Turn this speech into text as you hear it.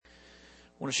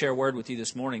I want to share a word with you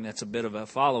this morning that's a bit of a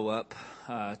follow-up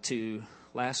to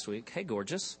last week. Hey,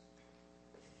 gorgeous.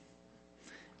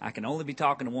 I can only be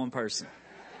talking to one person.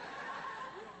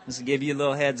 Just to give you a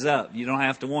little heads up. You don't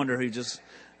have to wonder who just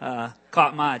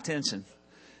caught my attention.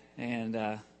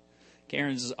 And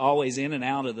Karen's always in and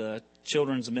out of the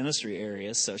children's ministry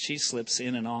area, so she slips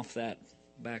in and off that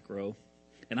back row.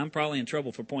 And I'm probably in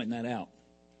trouble for pointing that out.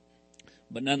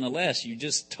 But nonetheless, you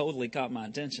just totally caught my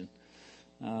attention.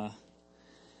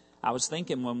 I was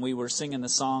thinking when we were singing the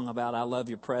song about I Love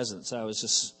Your Presence, I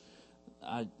was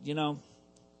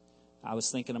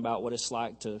thinking about what it's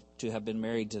like to have been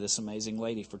married to this amazing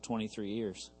lady for 23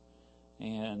 years.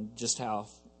 And just how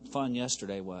fun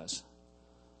yesterday was.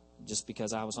 Just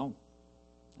because I was home.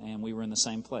 And we were in the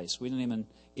same place. We didn't even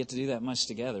get to do that much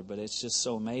together, but it's just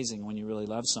so amazing when you really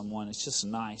love someone. It's just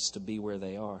nice to be where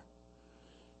they are.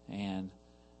 And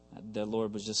the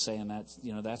Lord was just saying that,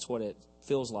 that's what it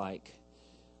feels like.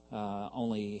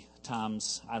 Only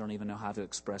times I don't even know how to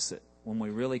express it. When we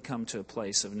really come to a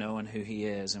place of knowing who He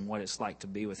is and what it's like to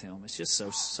be with Him, it's just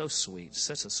so sweet.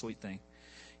 Such a sweet thing.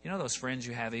 You know those friends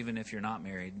you have, even if you're not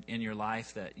married, in your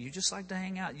life that you just like to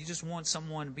hang out. You just want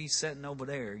someone to be sitting over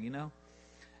there,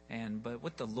 But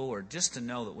with the Lord, just to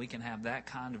know that we can have that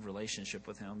kind of relationship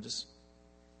with Him just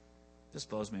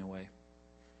blows me away.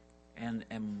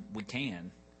 And we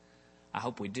can. I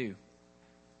hope we do.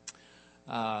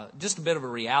 Just a bit of a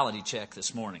reality check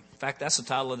this morning. In fact, that's the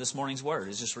title of this morning's word,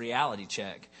 is just reality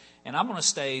check. And I'm going to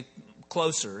stay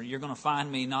closer. You're going to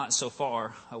find me not so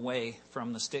far away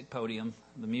from the stick podium,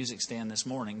 the music stand this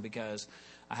morning, because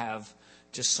I have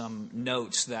just some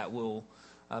notes that will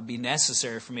be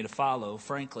necessary for me to follow,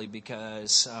 frankly,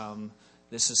 because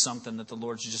this is something that the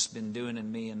Lord's just been doing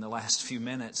in me in the last few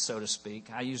minutes, so to speak.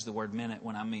 I use the word minute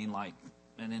when I mean like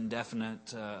an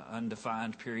indefinite,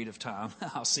 undefined period of time.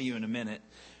 I'll see you in a minute.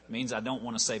 It means I don't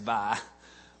want to say bye,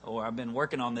 or I've been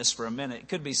working on this for a minute. It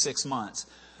could be 6 months.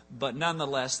 But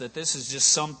nonetheless, that this is just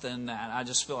something that I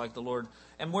just feel like the Lord...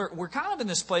 And we're kind of in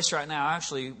this place right now.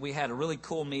 Actually, we had a really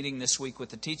cool meeting this week with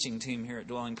the teaching team here at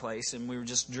Dwelling Place, and we were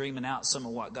just dreaming out some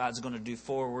of what God's going to do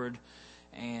forward,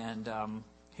 and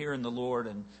hearing the Lord.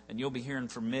 And you'll be hearing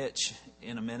from Mitch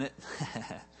in a minute.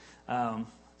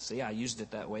 See, I used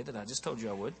it that way that I just told you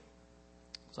I would.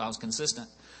 So I was consistent.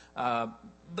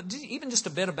 But even just a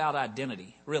bit about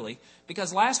identity, really.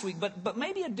 Because last week, but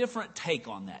maybe a different take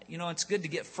on that. It's good to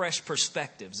get fresh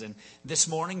perspectives. And this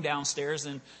morning downstairs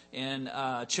in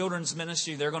children's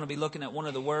ministry, they're going to be looking at one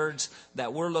of the words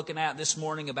that we're looking at this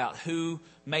morning about who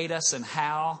made us and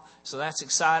how. So that's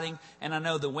exciting. And I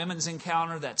know the women's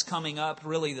encounter that's coming up,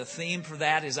 really the theme for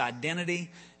that is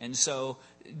identity. And so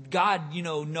God,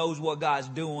 knows what God's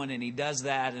doing, and He does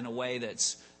that in a way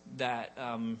that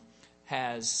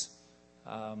has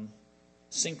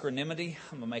synchronimity.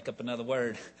 I'm going to make up another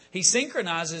word. He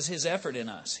synchronizes His effort in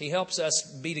us. He helps us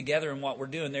be together in what we're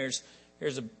doing.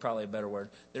 Here's probably a better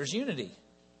word. There's unity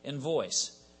in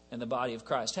voice in the body of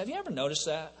Christ. Have you ever noticed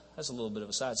that? That's a little bit of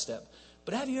a sidestep.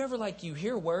 But have you ever, you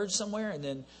hear words somewhere, and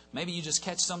then maybe you just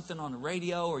catch something on the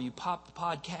radio, or you pop the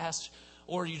podcast,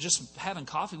 or you're just having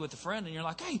coffee with a friend, and you're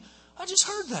like, hey, I just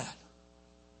heard that.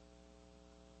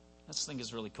 I just think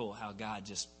it's really cool how God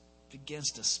just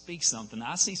begins to speak something.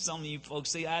 I see some of you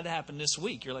folks see that happen this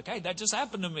week. You're like, hey, that just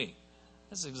happened to me.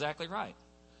 That's exactly right.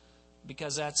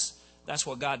 Because that's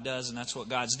what God does, and that's what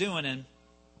God's doing.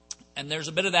 And there's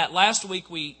a bit of that. Last week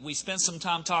we spent some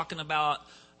time talking about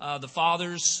the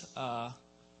Father's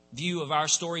view of our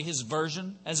story, His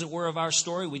version, as it were, of our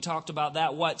story. We talked about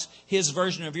that, what's His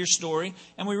version of your story.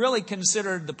 And we really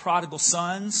considered the prodigal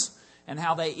sons and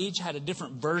how they each had a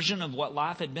different version of what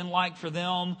life had been like for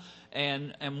them,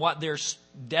 and what their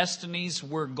destinies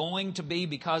were going to be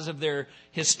because of their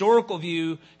historical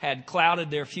view had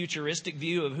clouded their futuristic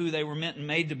view of who they were meant and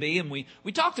made to be. And we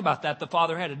talked about that. The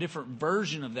Father had a different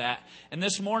version of that. And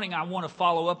this morning I want to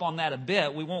follow up on that a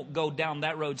bit. We won't go down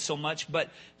that road so much, but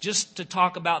just to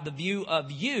talk about the view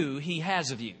of you He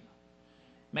has of you.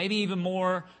 Maybe even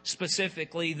more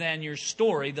specifically than your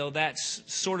story, though that's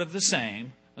sort of the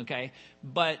same, okay?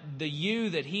 But the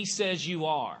you that He says you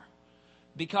are.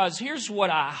 Because here's what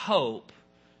I hope.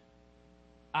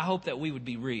 I hope that we would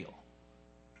be real.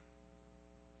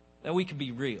 That we could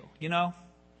be real,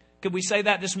 Could we say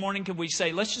that this morning? Could we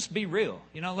say, let's just be real?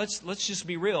 Let's just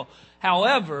be real.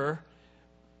 However,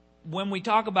 when we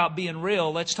talk about being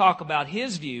real, let's talk about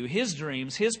His view, His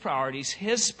dreams, His priorities,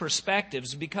 His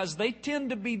perspectives, because they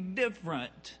tend to be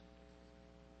different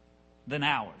than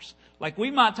ours. Like we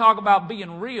might talk about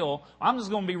being real. I'm just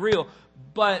going to be real.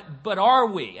 But are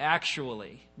we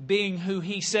actually being who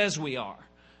He says we are?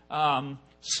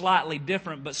 slightly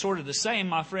different, but sort of the same.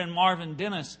 My friend Marvin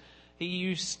Dennis, he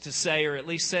used to say, or at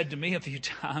least said to me a few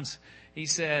times, he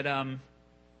said,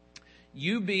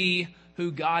 you be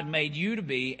who God made you to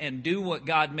be and do what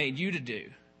God made you to do.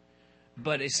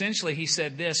 But essentially he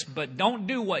said this, but don't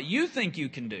do what you think you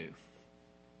can do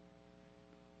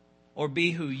or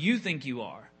be who you think you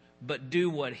are, but do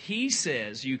what He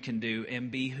says you can do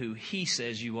and be who He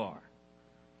says you are.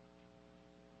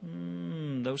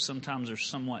 Those sometimes are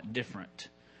somewhat different.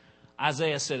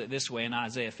 Isaiah said it this way in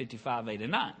Isaiah 55, 8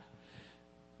 and 9.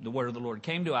 The word of the Lord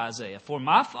came to Isaiah. For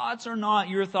my thoughts are not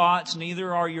your thoughts,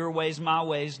 neither are your ways my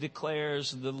ways,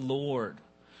 declares the Lord.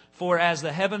 For as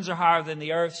the heavens are higher than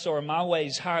the earth, so are my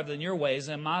ways higher than your ways,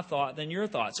 and my thought than your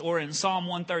thoughts. Or in Psalm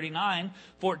 139,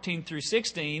 14 through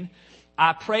 16,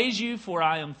 I praise you, for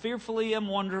I am fearfully and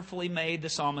wonderfully made, the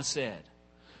psalmist said.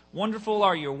 Wonderful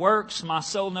are your works, my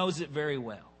soul knows it very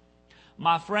well.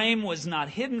 My frame was not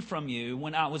hidden from you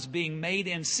when I was being made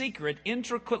in secret,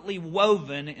 intricately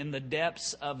woven in the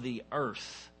depths of the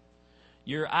earth.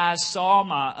 Your eyes saw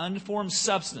my unformed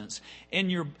substance.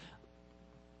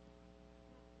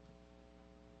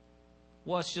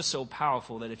 Well, it's just so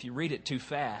powerful that if you read it too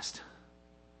fast,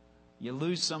 you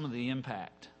lose some of the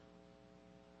impact.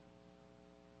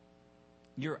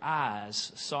 Your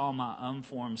eyes saw my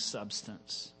unformed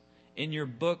substance. In your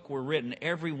book were written,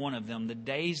 every one of them, the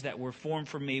days that were formed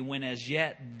for me, when as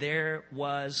yet there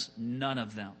was none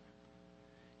of them.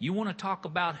 You want to talk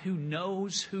about who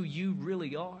knows who you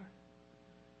really are?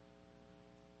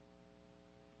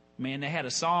 Man, they had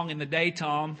a song in the day,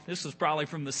 Tom. This was probably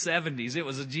from the 70s. It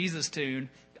was a Jesus tune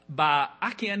by,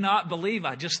 I cannot believe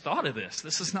I just thought of this.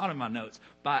 This is not in my notes.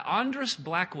 By Andrus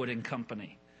Blackwood and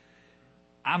Company.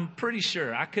 I'm pretty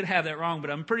sure. I could have that wrong,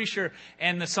 but I'm pretty sure.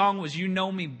 And the song was, You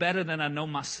Know Me Better Than I Know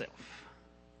Myself.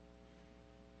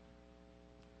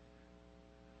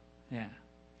 Yeah.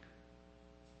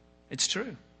 It's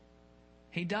true.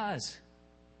 He does.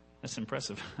 That's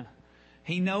impressive.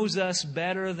 He knows us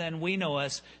better than we know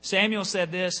us. Samuel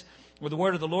said this with the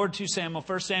word of the Lord to Samuel.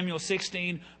 1 Samuel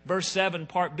 16, verse 7,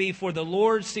 part B. For the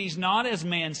Lord sees not as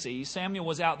man sees. Samuel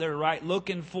was out there, right,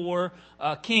 looking for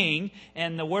a king.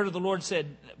 And the word of the Lord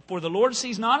said, for the Lord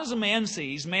sees not as a man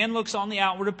sees. Man looks on the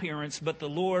outward appearance, but the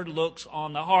Lord looks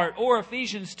on the heart. Or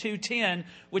Ephesians 2:10,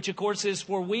 which of course is,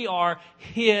 for we are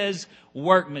His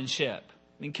workmanship.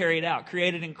 And carried out,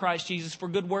 created in Christ Jesus for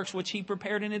good works which He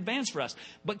prepared in advance for us.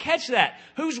 But catch that.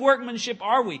 Whose workmanship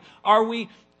are we? Are we,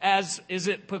 is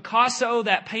it Picasso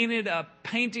that painted a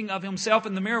painting of himself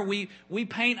in the mirror? We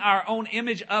paint our own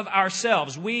image of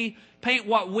ourselves. We paint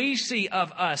what we see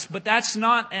of us. But that's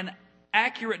not an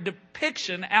accurate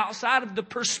depiction outside of the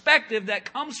perspective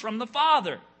that comes from the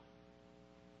Father.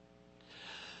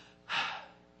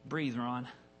 Breathe, Ron.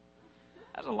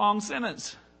 That's a long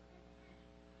sentence.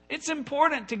 It's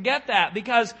important to get that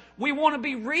because we want to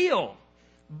be real.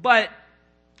 But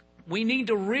we need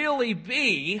to really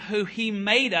be who He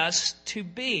made us to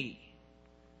be.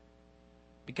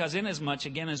 Because inasmuch,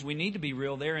 again, as we need to be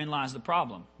real, therein lies the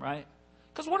problem, right?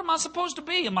 Because what am I supposed to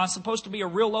be? Am I supposed to be a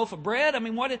real loaf of bread? I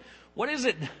mean, what is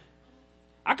it?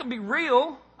 I can be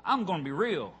real. I'm going to be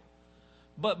real.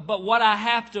 But what I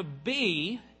have to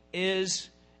be is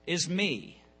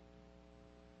me.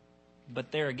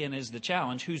 But there again is the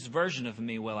challenge. Whose version of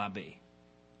me will I be?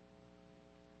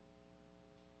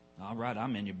 All right,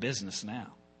 I'm in your business now.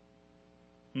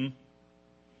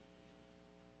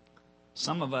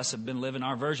 Some of us have been living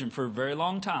our version for a very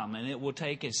long time, and it will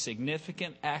take a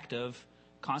significant act of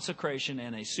consecration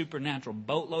and a supernatural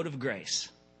boatload of grace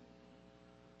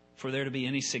for there to be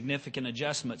any significant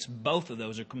adjustments. Both of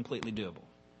those are completely doable.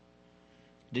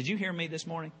 Did you hear me this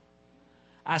morning?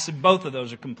 I said both of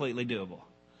those are completely doable.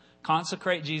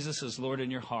 Consecrate Jesus as Lord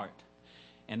in your heart.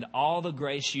 And all the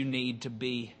grace you need to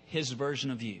be His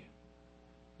version of you,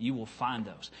 you will find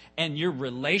those. And your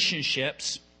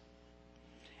relationships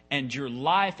and your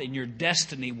life and your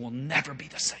destiny will never be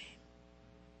the same.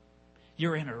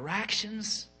 Your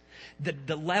interactions,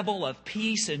 the level of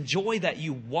peace and joy that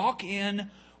you walk in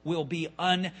will be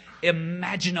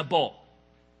unimaginable.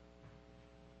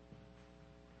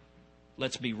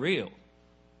 Let's be real.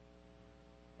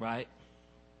 Right?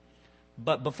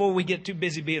 But before we get too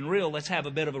busy being real, let's have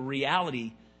a bit of a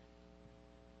reality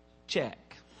check.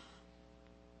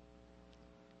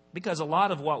 Because a lot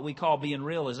of what we call being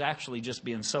real is actually just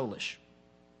being soulish.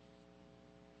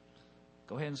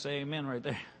 Go ahead and say amen right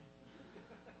there.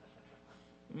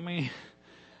 I mean,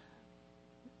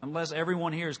 unless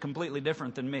everyone here is completely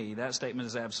different than me, that statement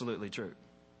is absolutely true.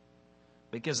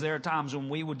 Because there are times when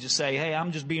we would just say, hey,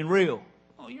 I'm just being real.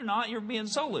 Oh, you're not. You're being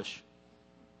soulish.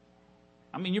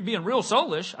 I mean, you're being real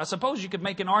soulish. I suppose you could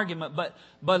make an argument, but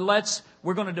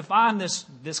we're going to define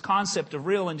this concept of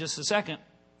real in just a second.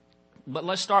 But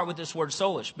let's start with this word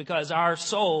soulish, because our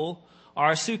soul,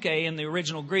 our psyche in the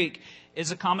original Greek,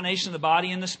 is a combination of the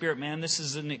body and the spirit, man. This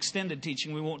is an extended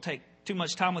teaching. We won't take too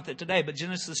much time with it today, but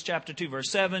Genesis chapter 2, verse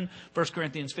 7, 1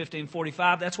 Corinthians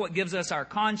 15:45, that's what gives us our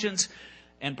conscience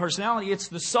and personality. It's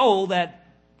the soul that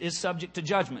is subject to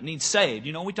judgment, needs saved.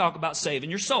 You know, we talk about saving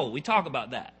your soul. We talk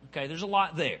about that. Okay, there's a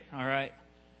lot there, all right?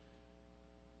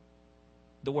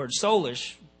 The word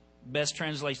soulish best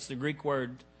translates the Greek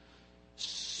word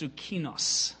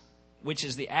psykinos, which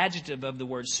is the adjective of the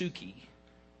word psyche,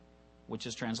 which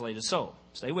is translated soul.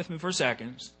 Stay with me for a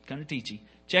second. It's kind of teachy.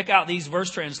 Check out these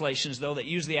verse translations, though, that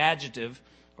use the adjective,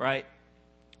 right?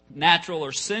 Natural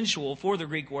or sensual for the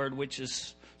Greek word, which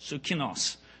is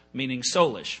psykinos, meaning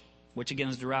soulish, which again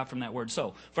is derived from that word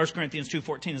soul. 1 Corinthians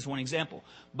 2:14 is one example.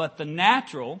 But the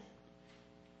natural,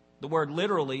 the word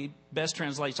literally best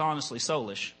translates honestly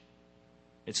soulish.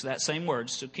 It's that same word,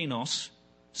 psykinos.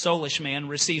 Soulish man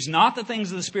receives not the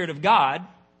things of the Spirit of God,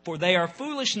 for they are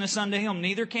foolishness unto him,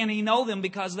 neither can he know them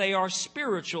because they are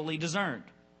spiritually discerned.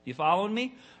 You following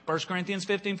me? 1 Corinthians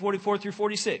 15:44 through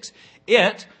 46.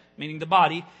 It, meaning the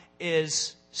body,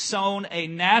 is sown a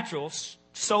natural,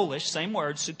 soulish, same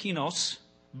word, psykinos,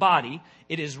 body.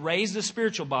 It is raised a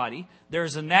spiritual body.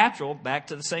 There's a natural, back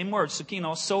to the same word,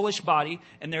 psykinos, soulish body,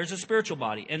 and there's a spiritual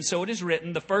body. And so it is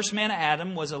written, the first man,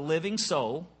 Adam, was a living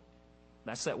soul.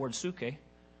 That's that word, suke.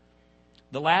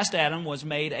 The last Adam was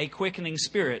made a quickening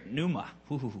spirit, pneuma.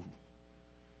 Ooh,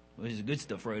 this is good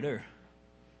stuff right there.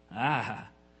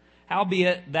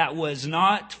 Howbeit, that was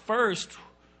not first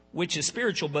which is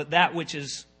spiritual, but that which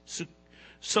is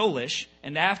soulish,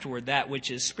 and afterward that which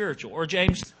is spiritual. Or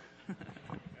James...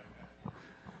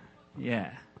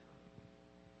 Yeah.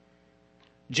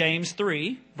 James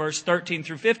 3, verse 13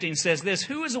 through 15 says this,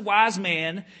 who is a wise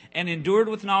man and endured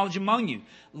with knowledge among you?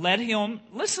 Let him,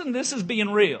 listen, this is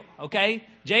being real, okay?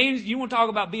 James, you want to talk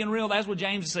about being real? That's what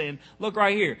James is saying. Look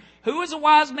right here. Who is a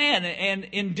wise man and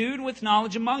endued with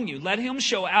knowledge among you? Let him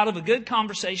show out of a good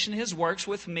conversation his works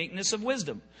with meekness of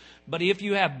wisdom. But if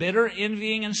you have bitter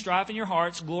envying and strife in your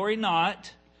hearts, glory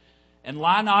not and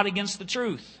lie not against the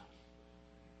truth.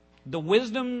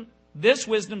 This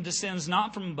wisdom descends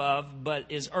not from above, but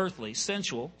is earthly,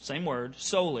 sensual, same word,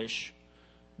 soulish,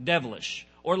 devilish.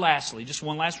 Or lastly, just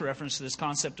one last reference to this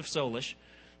concept of soulish,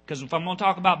 because if I'm going to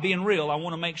talk about being real, I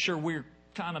want to make sure we're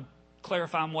kind of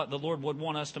clarifying what the Lord would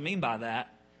want us to mean by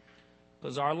that.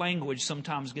 Because our language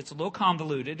sometimes gets a little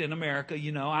convoluted in America.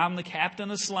 You know, I'm the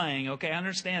captain of slang. Okay, I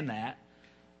understand that.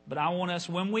 But I want us,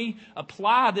 when we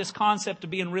apply this concept of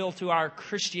being real to our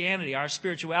Christianity, our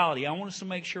spirituality, I want us to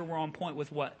make sure we're on point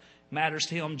with what matters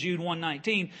to him. Jude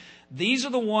 1:19. These are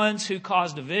the ones who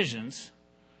cause divisions.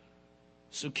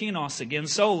 Psykinos, again,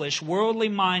 soulish, worldly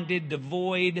minded,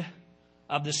 devoid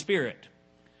of the Spirit.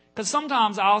 Because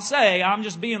sometimes I'll say, I'm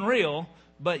just being real,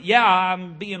 but yeah,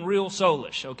 I'm being real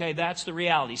soulish. Okay, that's the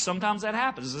reality. Sometimes that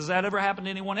happens. Does that ever happen to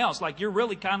anyone else? Like you're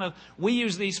really kind of, we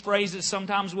use these phrases,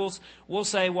 sometimes we'll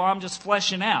say, well, I'm just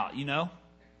fleshing out, you know,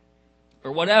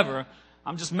 or whatever.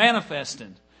 I'm just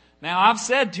manifesting. Now, I've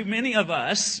said to many of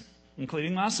us,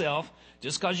 including myself,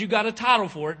 just because you got a title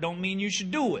for it don't mean you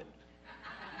should do it.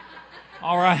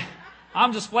 All right.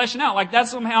 I'm just fleshing out. Like that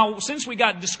somehow, since we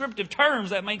got descriptive terms,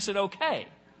 that makes it okay.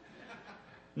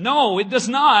 No, it does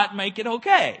not make it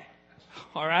okay.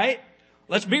 All right?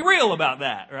 Let's be real about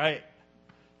that, right?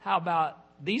 How about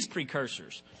these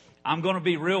precursors? I'm going to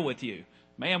be real with you.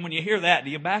 Man, when you hear that,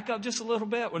 do you back up just a little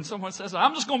bit when someone says,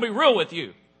 I'm just going to be real with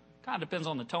you? Kind of depends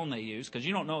on the tone they use, because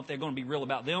you don't know if they're going to be real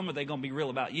about them or they're going to be real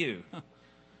about you.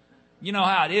 You know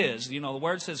how it is. You know, the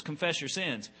word says confess your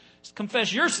sins.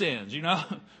 Confess your sins, you know.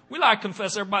 We like to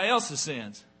confess everybody else's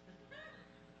sins.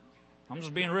 I'm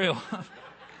just being real.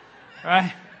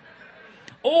 Right?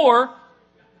 Or,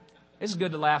 it's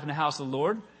good to laugh in the house of the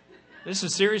Lord. This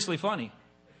is seriously funny.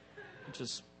 Which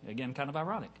is, again, kind of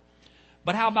ironic.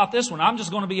 But how about this one? I'm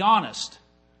just going to be honest.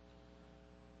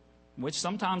 Which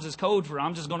sometimes is code for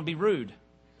I'm just going to be rude.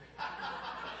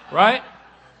 Right?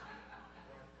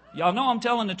 Y'all know I'm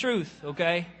telling the truth,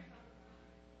 okay?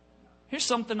 Here's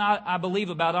something I believe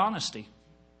about honesty.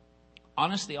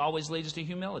 Honesty always leads to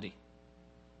humility.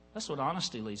 That's what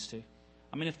honesty leads to.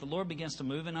 I mean, if the Lord begins to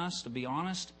move in us to be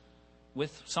honest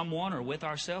with someone or with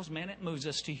ourselves, man, it moves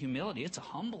us to humility. It's a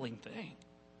humbling thing.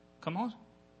 Come on.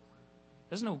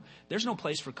 There's no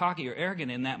place for cocky or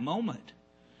arrogant in that moment.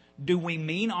 Do we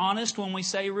mean honest when we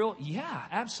say real? Yeah,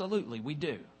 absolutely, we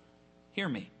do. Hear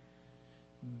me.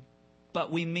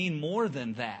 But we mean more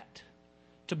than that.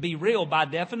 To be real, by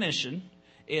definition,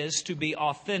 is to be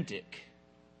authentic,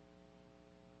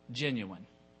 genuine.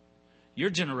 Your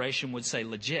generation would say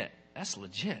legit. That's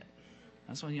legit.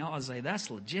 That's when y'all would say, that's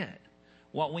legit.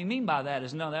 What we mean by that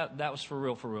is, no, that was for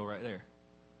real right there.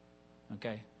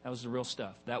 Okay? That was the real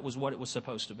stuff. That was what it was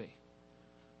supposed to be.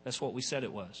 That's what we said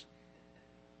it was.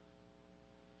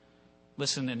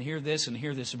 Listen and hear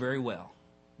this very well.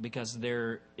 Because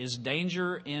there is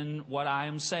danger in what I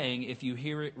am saying if you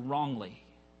hear it wrongly.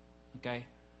 Okay?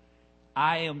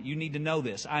 You need to know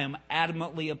this. I am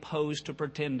adamantly opposed to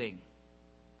pretending.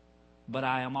 But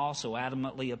I am also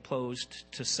adamantly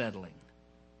opposed to settling.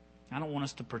 I don't want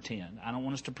us to pretend. I don't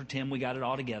want us to pretend we got it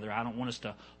all together. I don't want us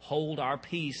to hold our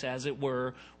peace, as it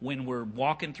were, when we're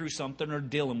walking through something or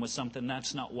dealing with something.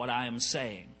 That's not what I am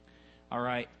saying. All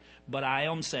right? But I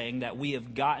am saying that we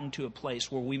have gotten to a place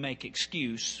where we make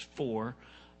excuse for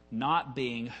not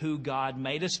being who God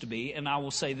made us to be. And I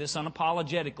will say this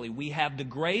unapologetically. We have the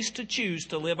grace to choose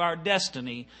to live our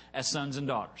destiny as sons and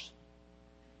daughters.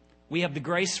 We have the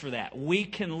grace for that. We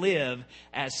can live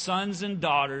as sons and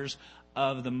daughters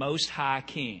of the Most High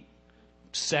King.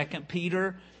 2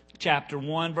 Peter chapter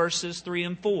 1, verses 3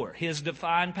 and 4. His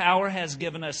divine power has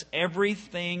given us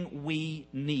everything we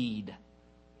need.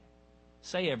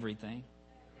 Say everything.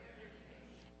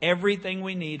 Everything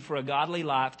we need for a godly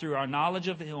life through our knowledge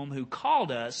of Him who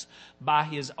called us by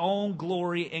His own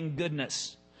glory and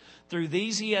goodness. Through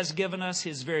these He has given us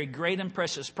His very great and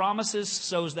precious promises,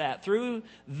 so that through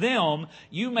them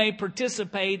you may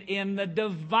participate in the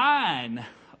divine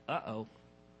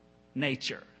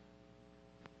nature.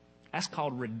 That's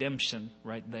called redemption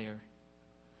right there.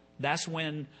 That's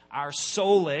when our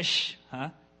soulish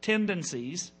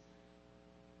tendencies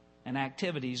and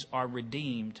activities are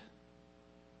redeemed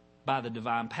by the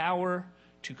divine power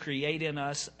to create in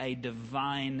us a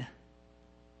divine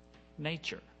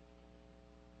nature.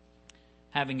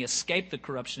 Having escaped the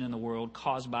corruption in the world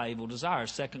caused by evil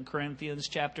desires. 2 Corinthians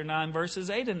chapter 9, verses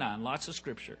 8 and 9. Lots of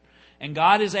scripture. And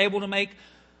God is able to make...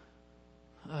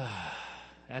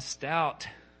 that's stout.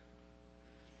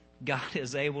 God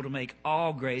is able to make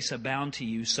all grace abound to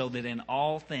you, so that in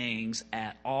all things,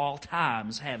 at all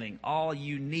times, having all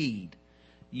you need,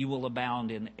 you will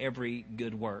abound in every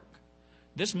good work.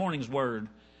 This morning's word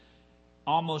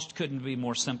almost couldn't be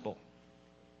more simple.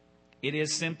 It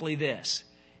is simply this.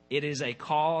 It is a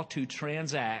call to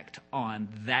transact on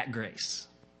that grace.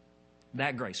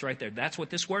 That grace right there. That's what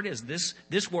this word is.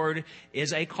 This word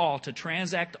is a call to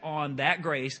transact on that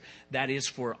grace that is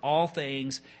for all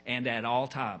things and at all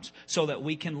times. So that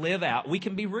we can live out, we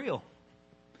can be real.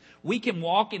 We can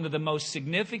walk into the most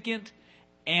significant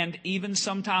and even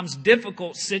sometimes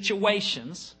difficult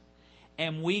situations,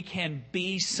 and we can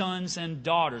be sons and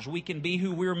daughters. We can be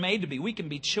who we're made to be. We can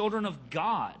be children of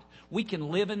God. We can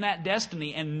live in that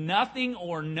destiny, and nothing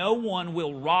or no one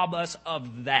will rob us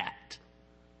of that.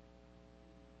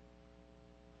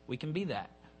 We can be that.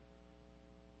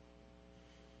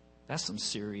 That's some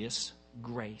serious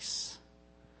grace.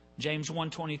 James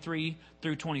 1:23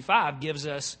 through 25 gives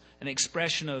us an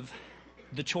expression of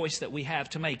the choice that we have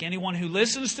to make. Anyone who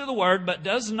listens to the word but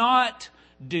does not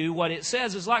do what it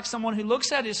says is like someone who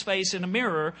looks at his face in a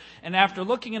mirror and after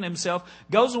looking at himself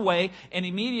goes away and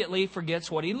immediately forgets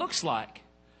what he looks like.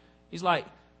 He's like,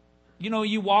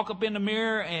 you walk up in the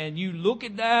mirror and you look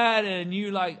at that and you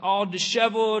like all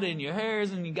disheveled and your hair's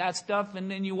and you got stuff,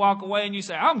 and then you walk away and you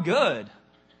say, I'm good.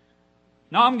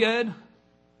 No, I'm good.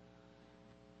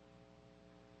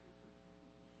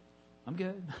 I'm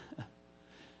good.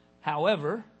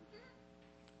 However,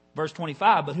 verse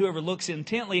 25, but whoever looks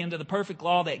intently into the perfect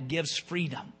law that gives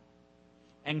freedom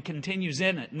and continues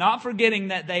in it, not forgetting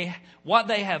that what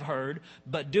they have heard,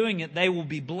 but doing it, they will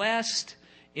be blessed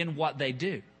in what they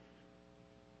do.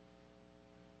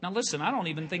 Now listen, I don't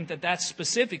even think that that's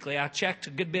specifically, I checked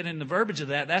a good bit in the verbiage of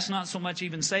that. That's not so much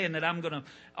even saying that I'm going to,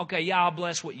 I'll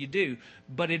bless what you do.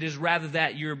 But it is rather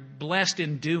that you're blessed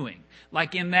in doing.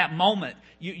 Like in that moment,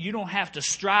 you don't have to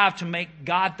strive to make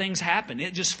God things happen.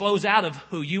 It just flows out of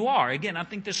who you are. Again, I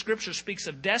think the scripture speaks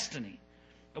of destiny.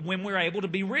 When we're able to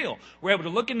be real. We're able to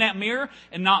look in that mirror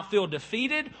and not feel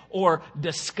defeated or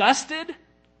disgusted.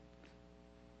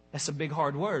 That's a big,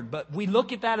 hard word. But we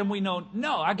look at that and we know,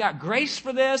 no, I got grace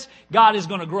for this. God is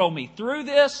going to grow me through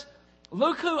this.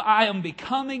 Look who I am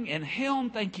becoming in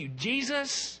Him. Thank you,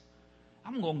 Jesus.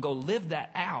 I'm going to go live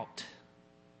that out.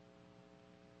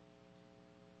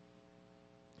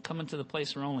 Coming to the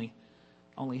place where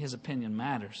only His opinion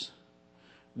matters.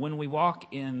 When we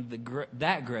walk in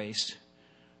that grace,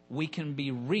 we can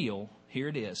be real. Here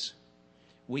it is.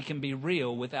 We can be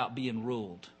real without being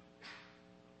ruled.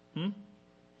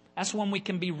 That's when we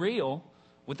can be real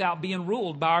without being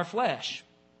ruled by our flesh.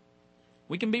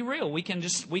 We can be real. We can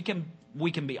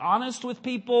be honest with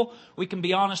people. We can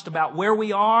be honest about where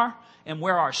we are and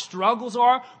where our struggles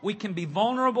are. We can be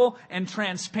vulnerable and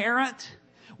transparent.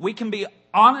 We can be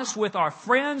honest with our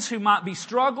friends who might be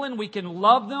struggling. We can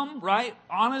love them, right?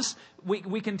 Honest.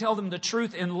 We can tell them the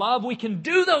truth in love. We can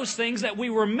do those things that we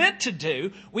were meant to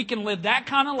do. We can live that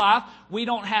kind of life. We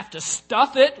don't have to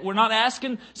stuff it. We're not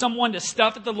asking someone to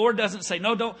stuff it. The Lord doesn't say,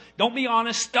 no, don't be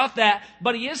honest, stuff that.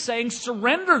 But He is saying,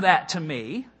 surrender that to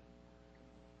me.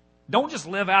 Don't just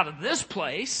live out of this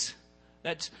place.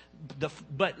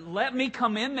 But let me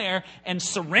come in there and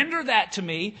surrender that to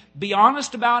me. Be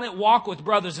honest about it. Walk with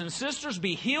brothers and sisters.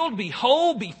 Be healed. Be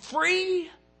whole. Be free.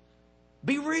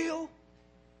 Be real.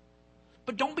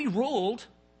 But don't be ruled.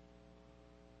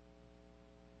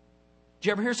 Did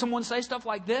you ever hear someone say stuff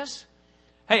like this?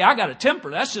 Hey, I got a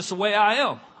temper. That's just the way I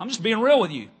am. I'm just being real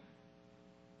with you.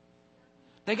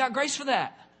 They got grace for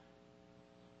that.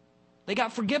 They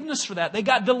got forgiveness for that. They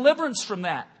got deliverance from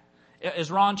that.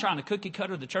 Is Ron trying to cookie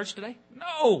cutter the church today?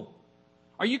 No.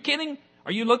 Are you kidding?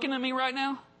 Are you looking at me right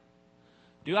now?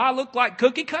 Do I look like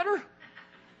cookie cutter?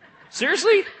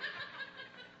 Seriously?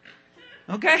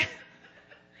 Okay.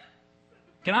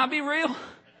 Can I be real?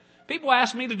 People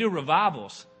ask me to do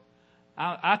revivals.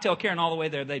 I tell Karen all the way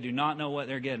there, they do not know what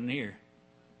they're getting here.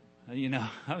 You know,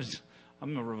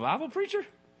 I'm a revival preacher.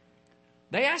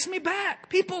 They ask me back.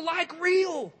 People like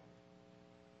real.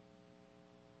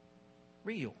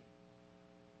 Real.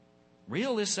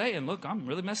 Real is saying, look, I'm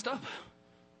really messed up.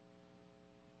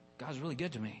 God's really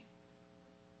good to me.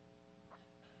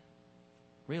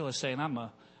 Real is saying,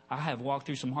 I have walked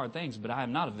through some hard things, but I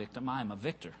am not a victim. I am a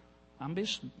victor. I'm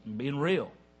just being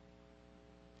real.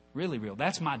 Really real.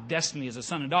 That's my destiny as a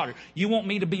son and daughter. You want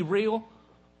me to be real?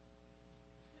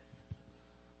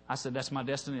 I said, that's my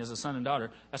destiny as a son and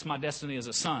daughter. That's my destiny as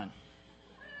a son.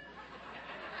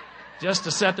 Just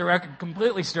to set the record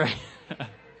completely straight.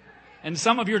 And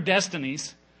some of your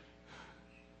destinies,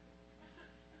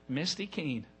 Misty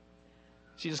Keene,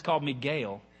 she just called me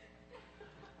Gail,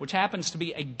 which happens to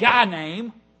be a guy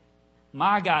name,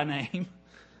 my guy name.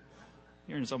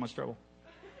 You're in so much trouble.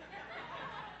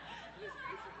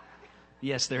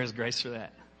 Yes, there is grace for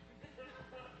that.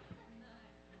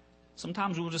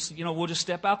 Sometimes we'll just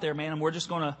step out there, man, and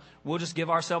we'll just give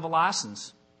ourselves a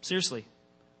license. Seriously.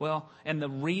 Well, and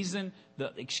the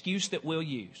excuse that we'll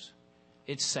use,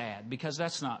 it's sad because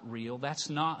that's not real. That's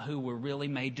not who we're really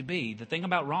made to be. The thing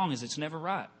about wrong is it's never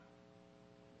right.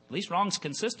 At least wrong's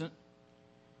consistent.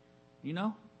 You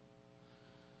know?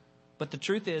 But the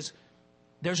truth is,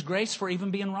 there's grace for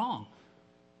even being wrong.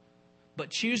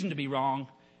 But choosing to be wrong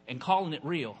and calling it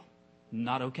real,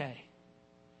 not okay.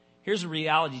 Here's a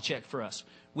reality check for us.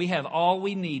 We have all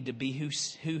we need to be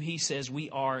who He says we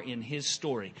are in His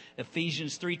story.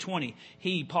 Ephesians 3:20.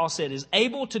 He, Paul said, is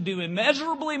able to do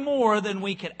immeasurably more than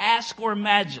we could ask or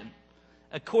imagine,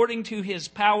 according to His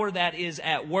power that is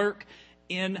at work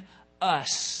in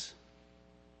us.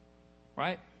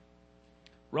 Right?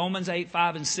 Romans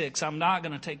 8:5 and 6. I'm not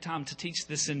going to take time to teach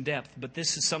this in depth, but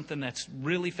this is something that's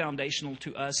really foundational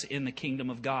to us in the kingdom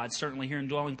of God, certainly here in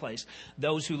Dwelling Place.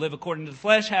 Those who live according to the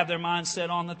flesh have their minds set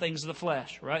on the things of the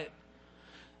flesh, right?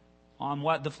 On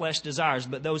what the flesh desires.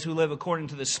 But those who live according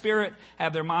to the Spirit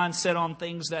have their minds set on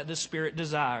things that the Spirit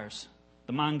desires.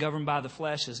 The mind governed by the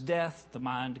flesh is death. The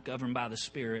mind governed by the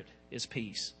Spirit is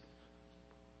peace.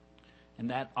 And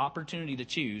that opportunity to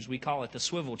choose, we call it the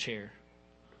swivel chair.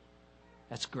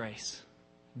 That's grace.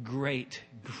 Great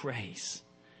grace.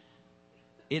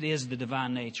 It is the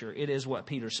divine nature. It is what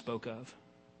Peter spoke of.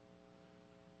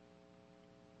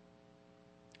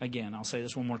 Again, I'll say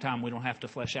this one more time. We don't have to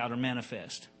flesh out or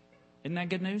manifest. Isn't that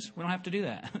good news? We don't have to do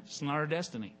that. It's not our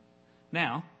destiny.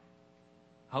 Now,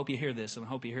 I hope you hear this, and I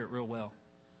hope you hear it real well,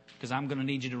 because I'm going to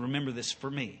need you to remember this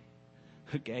for me.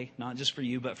 Okay? Not just for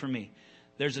you, but for me.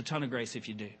 There's a ton of grace if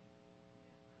you do.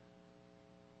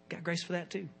 Got grace for that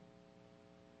too.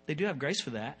 They do have grace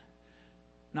for that.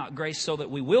 Not grace so that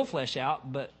we will flesh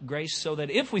out, but grace so that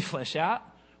if we flesh out,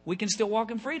 we can still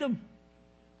walk in freedom.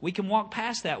 We can walk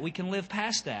past that. We can live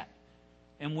past that.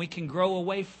 And we can grow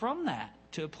away from that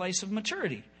to a place of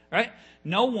maturity. Right?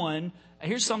 No one,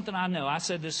 here's something I know. I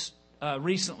said this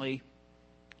recently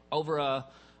over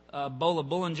a bowl of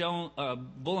Bull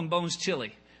and Bones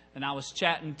chili. And I was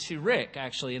chatting to Rick,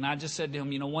 actually, and I just said to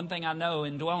him, one thing I know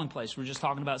in Dwelling Place, we're just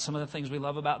talking about some of the things we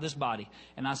love about this body.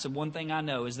 And I said, one thing I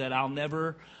know is that I'll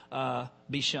never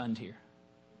be shunned here.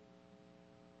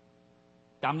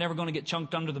 I'm never going to get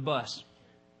chunked under the bus.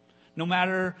 No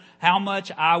matter how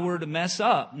much I were to mess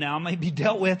up. Now, I may be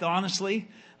dealt with, honestly,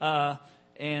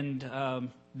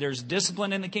 and There's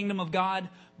discipline in the kingdom of God,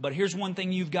 but here's one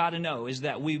thing you've got to know, is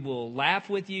that we will laugh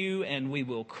with you and we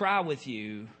will cry with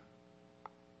you,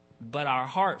 but our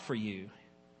heart for you,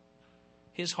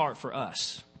 His heart for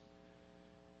us,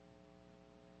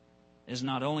 is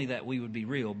not only that we would be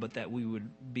real, but that we would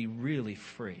be really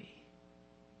free.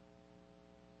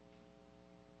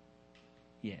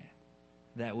 Yeah,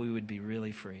 that we would be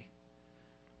really free.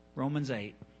 Romans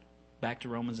 8, back to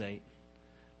Romans 8,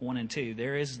 1 and 2.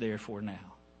 There is therefore now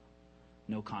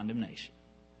no condemnation.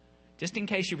 Just in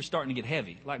case you were starting to get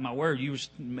heavy. Like my word, you was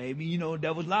maybe, the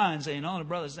devil's lying, saying, the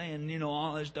brother's saying,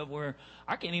 all that stuff where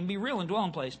I can't even be real in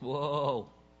dwelling place. Whoa.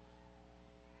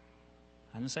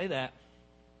 I didn't say that.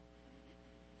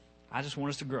 I just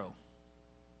want us to grow.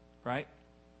 Right?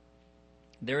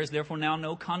 There is therefore now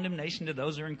no condemnation to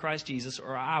those who are in Christ Jesus,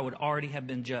 or I would already have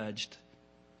been judged.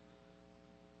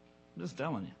 I'm just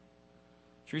telling you.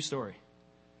 True story.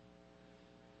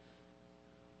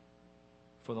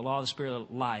 For the law of the Spirit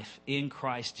of life in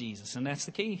Christ Jesus. And that's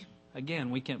the key.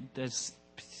 Again, we can just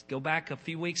go back a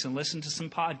few weeks and listen to some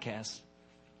podcasts.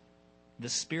 The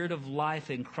Spirit of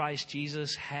life in Christ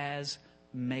Jesus has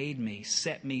made me,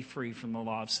 set me free from the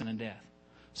law of sin and death.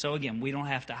 So again, we don't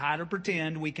have to hide or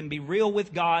pretend. We can be real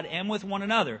with God and with one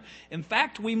another. In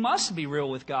fact, we must be real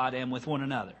with God and with one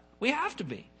another. We have to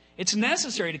be. It's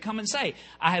necessary to come and say,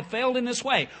 I have failed in this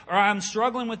way, or I'm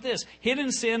struggling with this.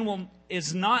 Hidden sin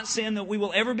is not sin that we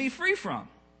will ever be free from.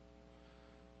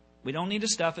 We don't need to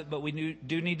stuff it, but we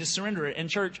do need to surrender it. And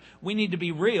church, we need to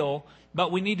be real,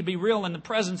 but we need to be real in the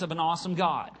presence of an awesome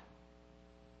God.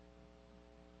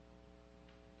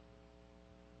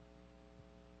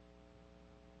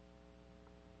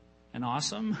 An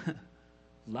awesome,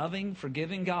 loving,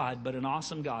 forgiving God, but an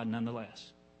awesome God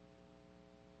nonetheless.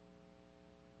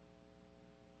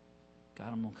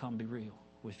 God, I'm going to come be real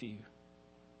with you.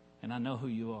 And I know who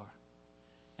you are.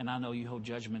 And I know you hold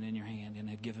judgment in your hand and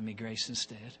have given me grace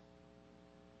instead.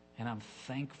 And I'm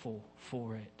thankful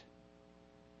for it.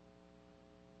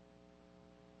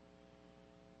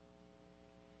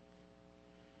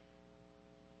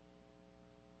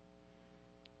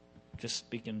 Just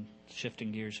speaking,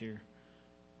 shifting gears here.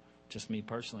 Just me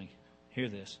personally. Hear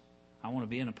this. I want to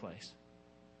be in a place.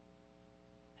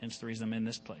 Hence the reason I'm in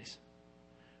this place.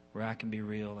 Where I can be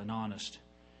real and honest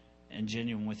and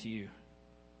genuine with you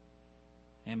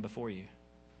and before you.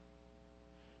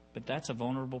 But that's a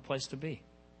vulnerable place to be.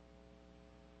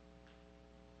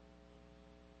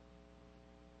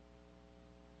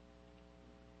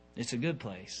 It's a good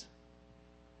place,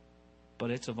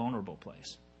 but it's a vulnerable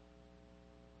place.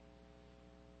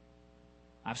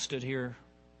 I've stood here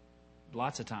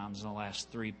lots of times in the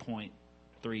last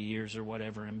 3.3 years or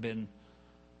whatever and been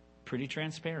pretty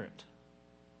transparent.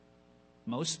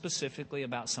 Most specifically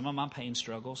about some of my pain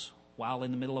struggles. While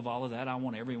in the middle of all of that, I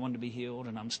want everyone to be healed,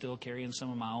 and I'm still carrying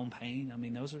some of my own pain. I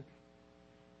mean,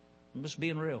 I'm just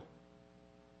being real.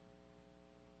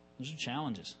 Those are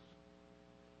challenges.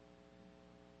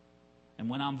 And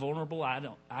when I'm vulnerable,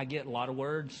 I get a lot of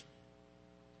words.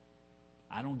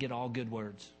 I don't get all good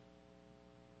words.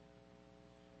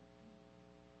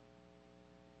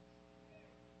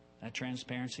 That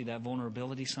transparency, that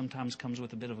vulnerability sometimes comes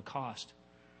with a bit of a cost.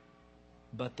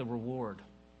 But the reward.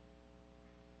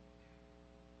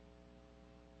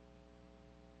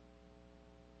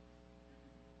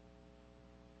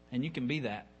 And you can be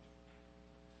that.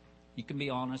 You can be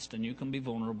honest and you can be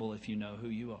vulnerable if you know who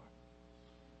you are.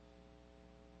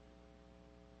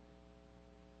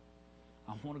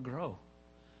 I want to grow.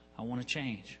 I want to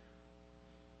change.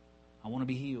 I want to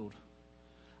be healed.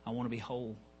 I want to be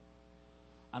whole.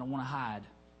 I don't want to hide.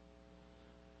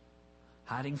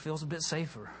 Hiding feels a bit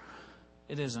safer.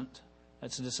 It isn't.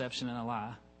 That's a deception and a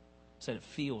lie. I said it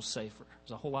feels safer.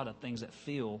 There's a whole lot of things that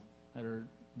feel, that are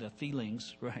the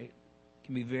feelings, right,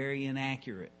 can be very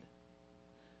inaccurate.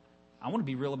 I want to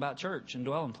be real about church and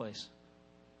dwelling place.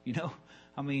 I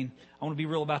want to be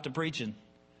real about the preaching.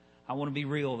 I want to be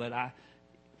real that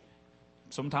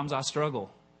sometimes I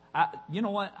struggle. You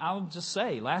know what? I'll just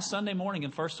say, last Sunday morning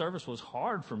in first service was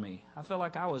hard for me. I felt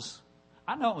like I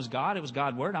know it was God. It was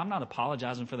God's word. I'm not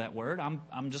apologizing for that word. I'm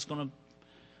going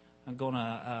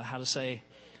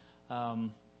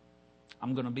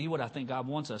to be what I think God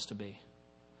wants us to be.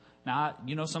 Now,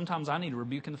 sometimes I need a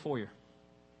rebuke in the foyer.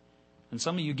 And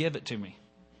some of you give it to me.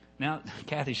 Now,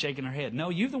 Kathy's shaking her head. No,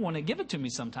 you're the one that give it to me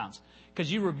sometimes.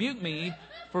 Because you rebuke me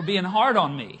for being hard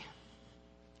on me.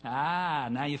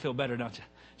 Now you feel better, don't you?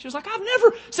 She was like, I've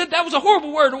never said that was a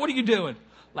horrible word, or what are you doing?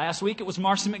 Last week it was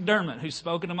Marcy McDermott who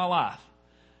spoke into my life.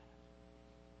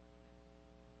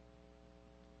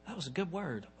 That was a good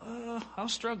word. I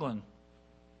was struggling.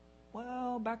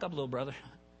 Well, back up a little, brother.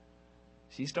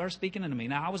 She started speaking into me.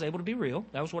 Now, I was able to be real.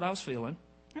 That was what I was feeling.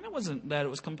 And it wasn't that it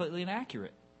was completely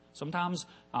inaccurate. Sometimes,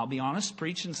 I'll be honest,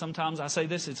 preaching, sometimes I say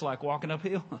this, it's like walking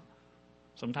uphill.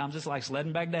 Sometimes it's like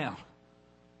sledding back down.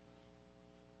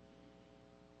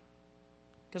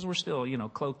 Because we're still,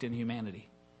 cloaked in humanity.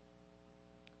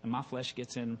 And my flesh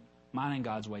gets in mine and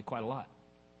God's way quite a lot.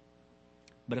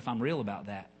 But if I'm real about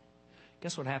that,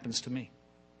 guess what happens to me?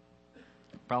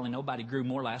 Probably nobody grew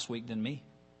more last week than me.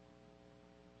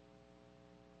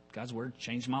 God's Word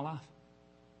changed my life.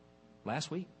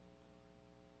 Last week.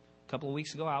 A couple of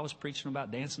weeks ago, I was preaching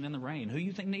about dancing in the rain. Who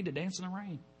you think need to dance in the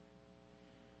rain?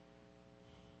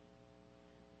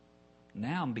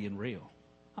 Now I'm being real.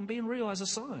 I'm being real as a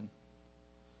son.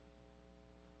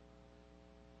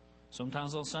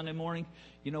 Sometimes on Sunday morning,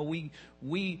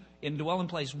 we in Dwelling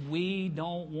Place, we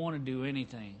don't want to do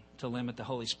anything to limit the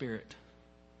Holy Spirit.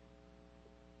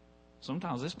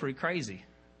 Sometimes it's pretty crazy.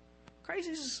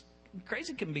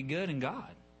 Crazy can be good in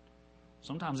God.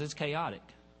 Sometimes it's chaotic,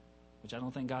 which I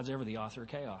don't think God's ever the author of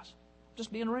chaos.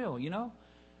 Just being real,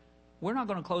 We're not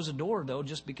going to close the door, though,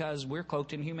 just because we're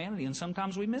cloaked in humanity, and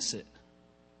sometimes we miss it.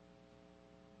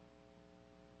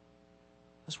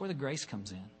 That's where the grace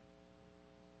comes in.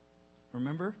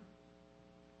 Remember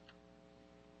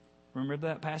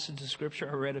that passage of Scripture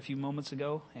I read a few moments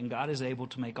ago? And God is able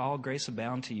to make all grace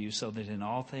abound to you, so that in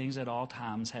all things at all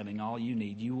times, having all you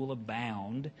need, you will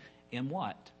abound in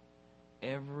what?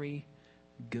 Every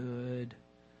good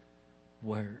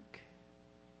work.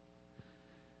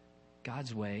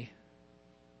 God's way,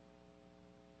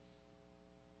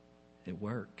 it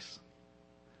works.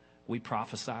 We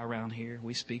prophesy around here.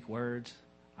 We speak words.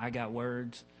 I got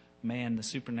words. Man, the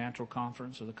Supernatural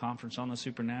Conference, or the Conference on the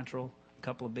Supernatural, a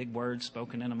couple of big words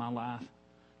spoken into my life.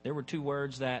 There were 2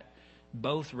 words that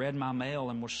both read my mail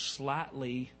and were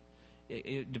slightly,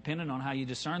 depending on how you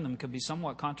discern them, could be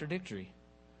somewhat contradictory.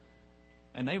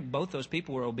 And both those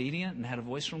people were obedient and had a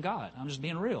voice from God. I'm just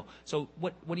being real. So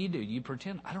what do? You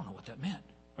pretend, I don't know what that meant.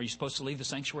 Are you supposed to leave the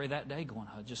sanctuary that day going,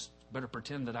 I just better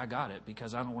pretend that I got it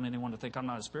because I don't want anyone to think I'm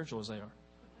not as spiritual as they are?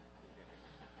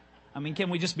 I mean, can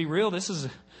we just be real? This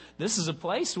is a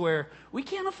place where we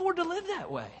can't afford to live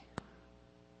that way.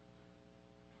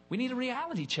 We need a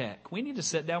reality check. We need to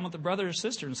sit down with a brother or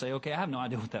sister and say, okay, I have no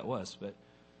idea what that was.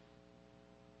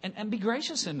 And be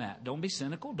gracious in that. Don't be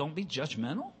cynical. Don't be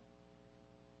judgmental.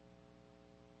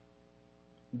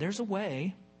 There's a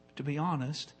way to be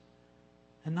honest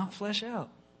and not flesh out.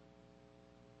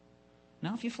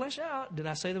 Now, if you flesh out, did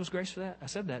I say there was grace for that? I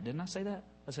said that. Didn't I say that?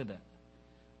 I said that.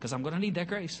 Because I'm going to need that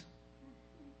grace.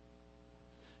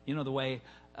 The way,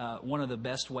 one of the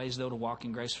best ways, though, to walk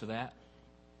in grace for that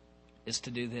is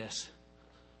to do this.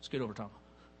 Scoot over, Tom.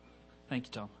 Thank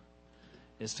you, Tom.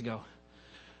 Is to go,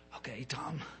 okay,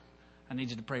 Tom, I need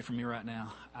you to pray for me right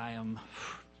now. I am,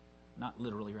 not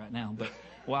literally right now, but,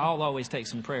 I'll always take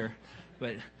some prayer.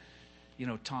 But,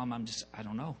 Tom, I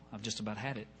don't know. I've just about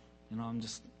had it. I'm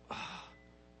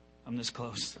this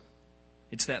close.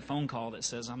 It's that phone call that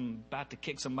says I'm about to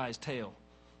kick somebody's tail.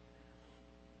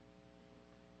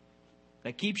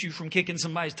 That keeps you from kicking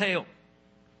somebody's tail.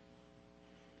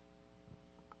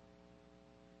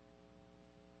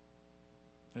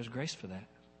 There's grace for that.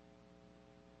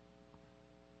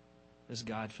 There's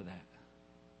God for that.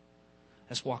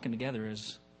 That's walking together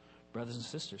as brothers and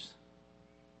sisters.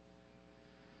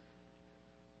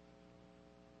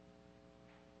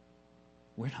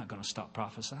 We're not going to stop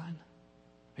prophesying.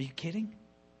 Are you kidding?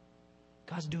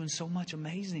 God's doing so much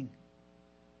amazing.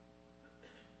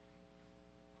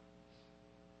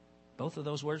 Both of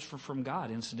those words were from God,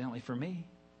 incidentally, for me.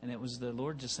 And it was the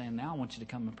Lord just saying, now I want you to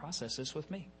come and process this with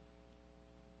me.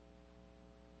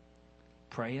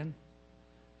 Praying.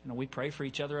 We pray for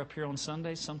each other up here on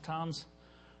Sundays. Sometimes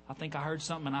I think I heard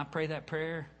something and I pray that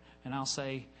prayer and I'll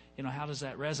say, how does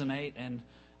that resonate? And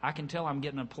I can tell I'm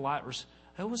getting a polite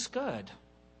it was good.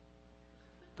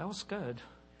 That was good.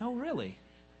 No, really.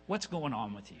 What's going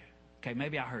on with you? Okay,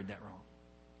 maybe I heard that wrong.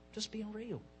 Just being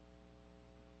real.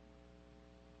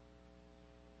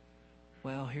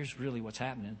 Well, here's really what's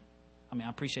happening. I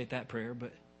appreciate that prayer,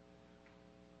 but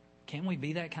can we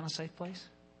be that kind of safe place?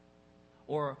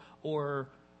 Or are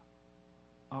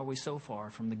we so far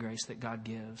from the grace that God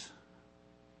gives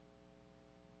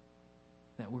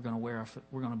that we're going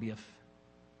to be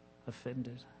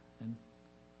offended? And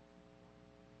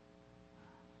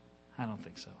I don't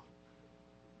think so.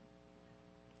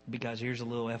 Because here's a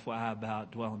little FYI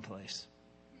about Dwelling Place.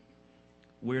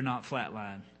 We're not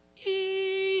flatline.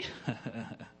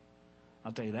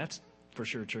 I'll tell you, that's for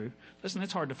sure true. Listen,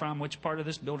 it's hard to find which part of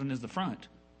this building is the front.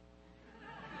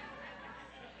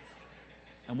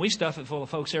 And we stuff it full of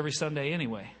folks every Sunday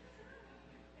anyway.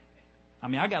 I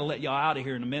mean, I got to let y'all out of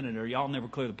here in a minute or y'all never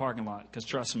clear the parking lot, because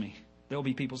trust me, there'll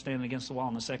be people standing against the wall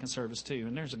in the second service too.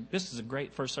 And this is a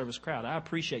great first service crowd. I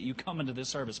appreciate you coming to this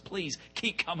service. Please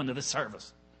keep coming to this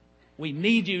service. We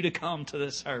need you to come to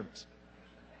this service.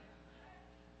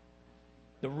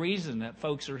 The reason that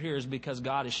folks are here is because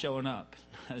God is showing up.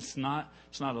 It's not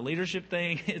a leadership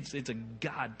thing. It's a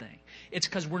God thing. It's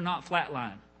because we're not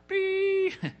flatline.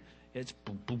 It's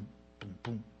boom, boom, boom,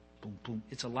 boom, boom, boom.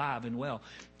 It's alive and well.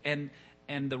 And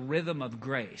the rhythm of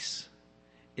grace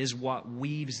is what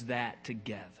weaves that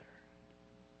together.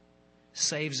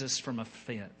 Saves us from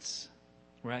offense,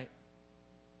 right?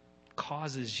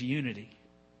 Causes unity.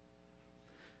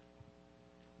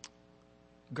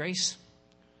 Grace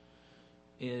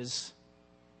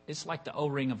it's like the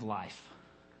O-ring of life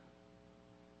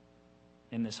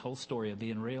in this whole story of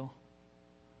being real.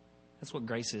 That's what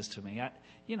grace is to me.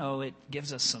 It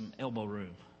gives us some elbow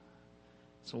room.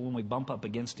 So when we bump up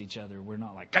against each other, we're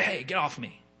not like, hey, get off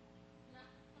me.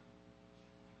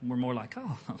 We're more like,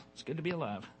 oh, it's good to be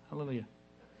alive. Hallelujah.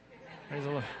 Praise the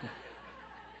Lord.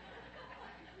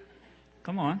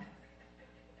 Come on.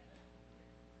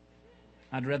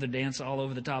 I'd rather dance all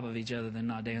over the top of each other than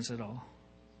not dance at all.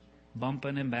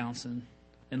 Bumping and bouncing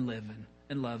and living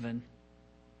and loving.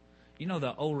 You know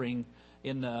the O-ring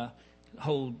in the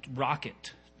whole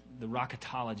rocket, the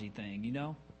rocketology thing, you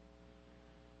know?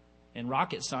 In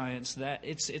rocket science, that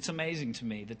it's amazing to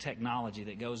me, the technology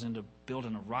that goes into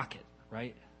building a rocket,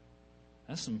 right?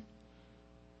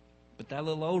 But that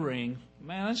little O-ring,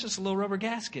 man, that's just a little rubber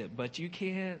gasket, but you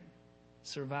can't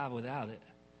survive without it,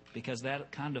 because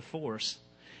that kind of force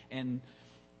and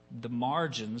the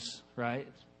margins, right?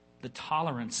 The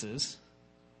tolerances,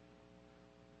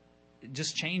 it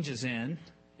just changes in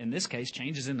this case,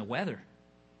 changes in the weather,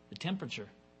 the temperature,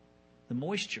 the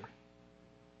moisture.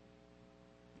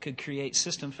 Could create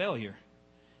system failure.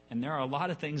 And there are a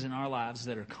lot of things in our lives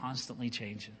that are constantly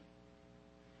changing.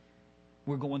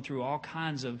 We're going through all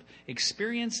kinds of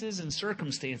experiences and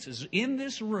circumstances in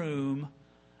this room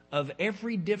of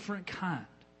every different kind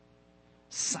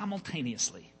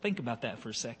simultaneously. Think about that for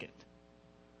a second.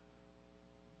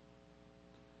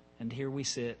 And here we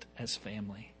sit as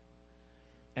family.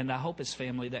 And I hope it's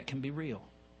family that can be real.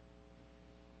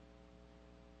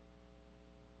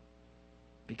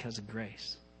 Because of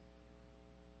grace.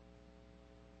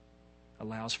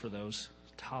 Allows for those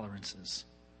tolerances.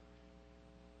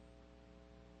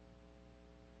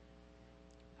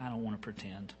 I don't want to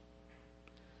pretend.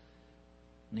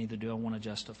 Neither do I want to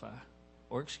justify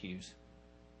or excuse.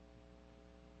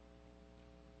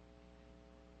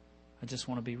 I just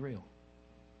want to be real.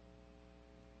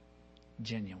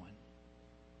 Genuine.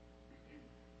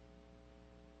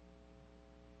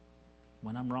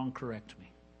 When I'm wrong, correct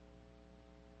me.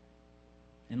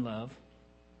 In love.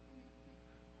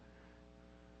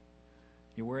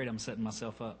 You're worried I'm setting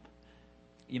myself up.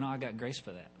 You know, I got grace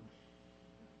for that.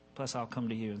 Plus, I'll come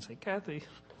to you and say, Kathy,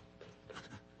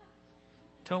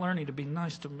 tell Ernie to be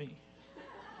nice to me.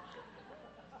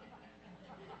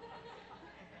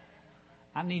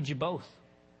 I need you both.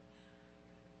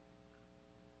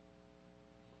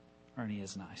 Ernie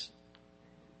is nice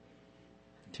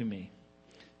to me.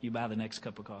 You buy the next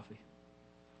cup of coffee.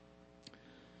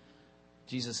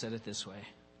 Jesus said it this way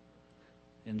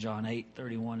in John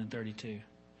 8:31 and 32.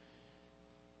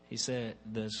 He said,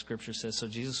 the scripture says, so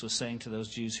Jesus was saying to those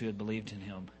Jews who had believed in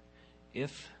him,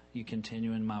 if you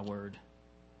continue in my word,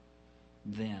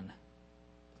 then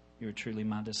you are truly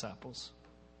my disciples.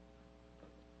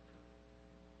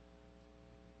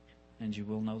 And you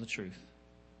will know the truth.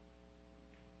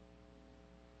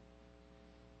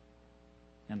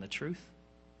 And the truth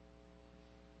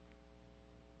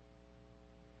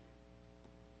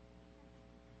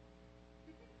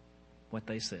what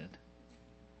they said,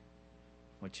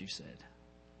 what you said,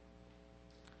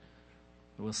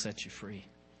 it will set you free.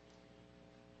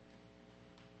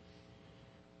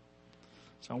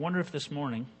 So I wonder if this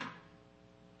morning,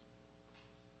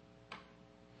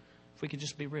 if we could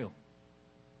just be real.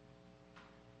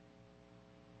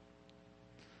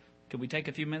 Could we take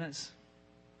a few minutes?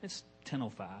 It's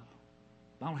 10:05. I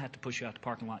don't have to push you out the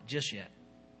parking lot just yet.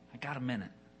 I got a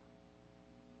minute.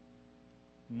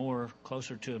 More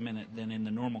closer to a minute than in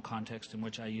the normal context in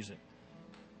which I use it.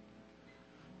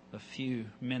 A few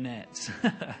minutes.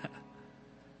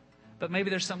 But maybe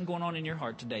there's something going on in your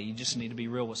heart today. You just need to be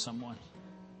real with someone.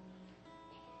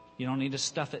 You don't need to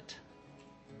stuff it.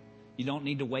 You don't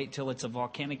need to wait till it's a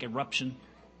volcanic eruption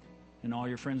and all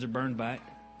your friends are burned by it.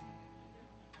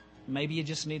 Maybe you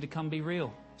just need to come be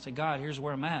real. Say, God, here's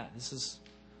where I'm at. This is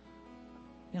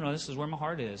where my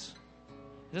heart is.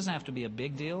 It doesn't have to be a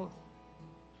big deal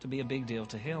to be a big deal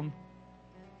to Him.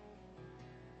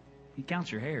 You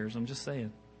count your hairs, I'm just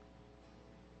saying.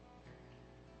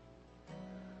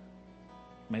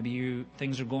 Maybe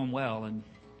things are going well,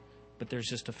 but there's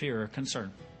just a fear or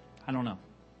concern. I don't know.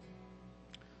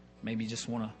 Maybe you just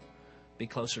want to be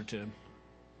closer to Him.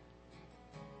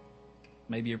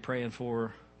 Maybe you're praying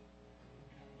for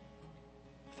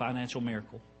a financial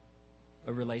miracle,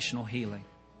 a relational healing,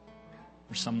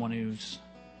 or someone who's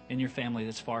in your family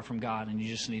that's far from God, and you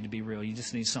just need to be real. You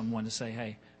just need someone to say,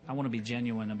 hey, I want to be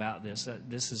genuine about this.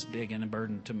 This is big and a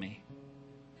burden to me,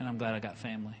 and I'm glad I got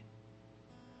family.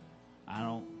 I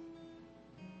don't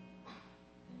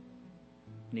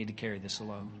need to carry this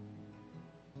alone.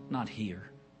 Not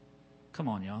here. Come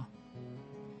on, y'all.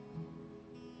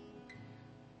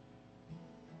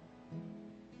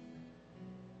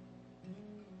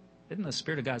 Isn't the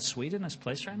Spirit of God sweet in this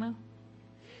place right now?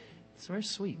 It's very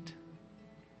sweet.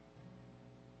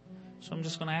 So I'm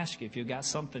just going to ask you, if you've got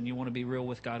something you want to be real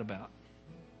with God about,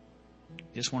 you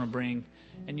just want to bring,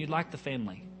 and you'd like the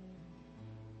family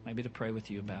maybe to pray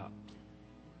with you about,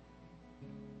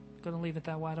 I'm going to leave it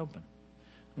that wide open.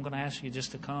 I'm going to ask you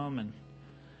just to come and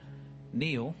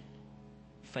kneel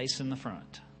facing the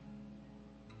front.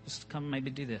 Just come maybe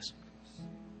do this.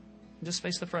 Just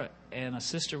face the front, and a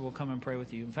sister will come and pray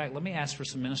with you. In fact, let me ask for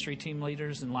some ministry team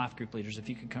leaders and life group leaders, if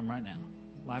you could come right now.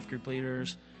 Life group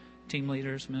leaders, team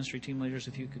leaders, ministry team leaders,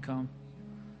 if you could come.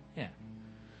 Yeah.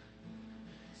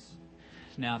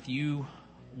 Now, if you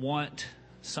want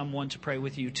someone to pray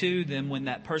with you too, then when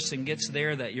that person gets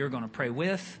there that you're going to pray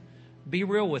with, be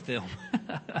real with them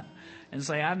and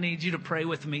say, I need you to pray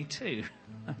with me too.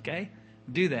 Okay?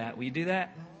 Do that. Will you do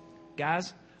that?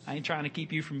 Guys, I ain't trying to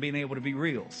keep you from being able to be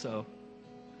real. So,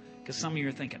 because some of you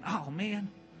are thinking, oh man,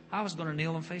 I was going to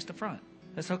kneel and face the front.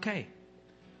 That's okay.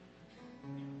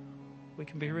 We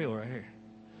can be real right here.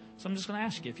 So I'm just going to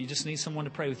ask you, if you just need someone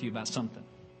to pray with you about something,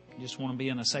 you just want to be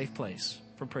in a safe place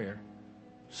for prayer,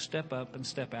 step up and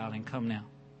step out and come now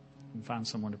and find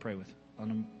someone to pray with. On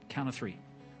the count of 3.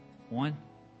 1,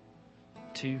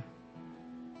 2,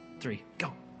 3.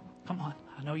 Go. Come on.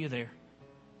 I know you're there.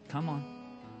 Come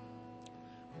on.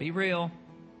 Be real.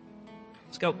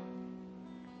 Let's go.